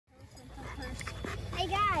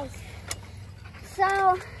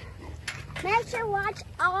So make sure to watch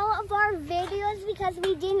all of our videos because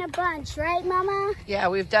we did a bunch, right, Mama? Yeah,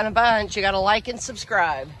 we've done a bunch. You got to like and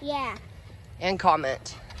subscribe. Yeah. And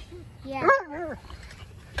comment. Yeah.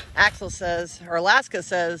 Axel says, or Alaska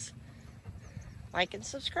says, like and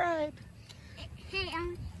subscribe. Hey,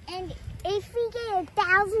 and if we get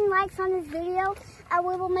 1,000 likes on this video,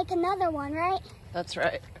 we will make another one, right? That's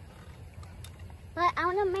right. But I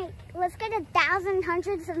want to let's get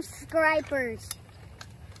 1,100 subscribers.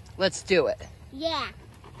 Let's do it. Yeah.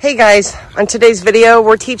 Hey guys, on today's video,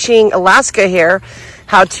 we're teaching Alaska here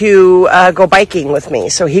how to go biking with me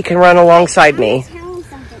so he can run alongside me.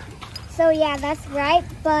 So yeah, that's right,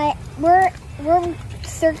 but we're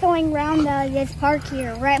circling around this park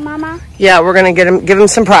here, right, Mama? Yeah, we're gonna give him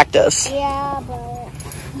some practice. Yeah, but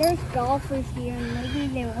there's golfers here, and maybe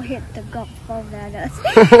they will hit the golf balls at us.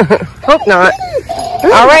 Hope not.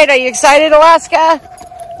 All right, are you excited, Alaska?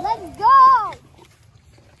 Let's go!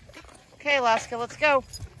 Okay, Alaska, let's go.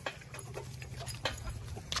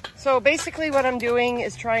 So basically what I'm doing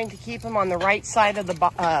is trying to keep him on the right side of the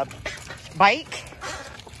bike,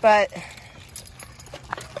 but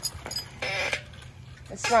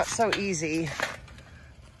it's not so easy.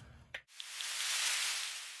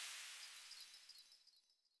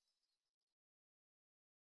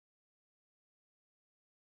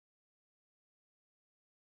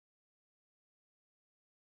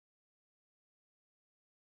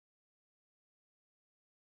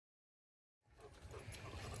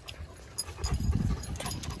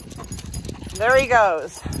 There he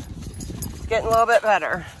goes. It's getting a little bit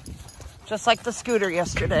better. Just like the scooter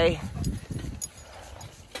yesterday.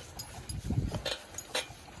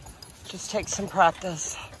 Just takes some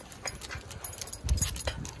practice.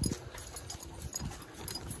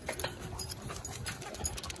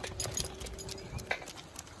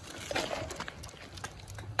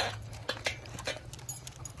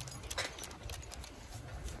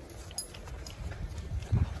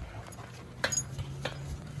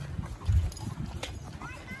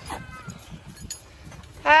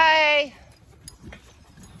 Hi.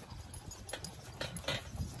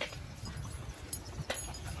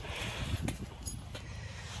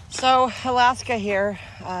 So Alaska here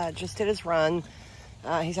just did his run.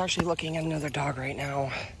 He's actually looking at another dog right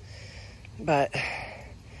now, but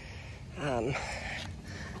I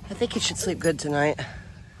think he should sleep good tonight.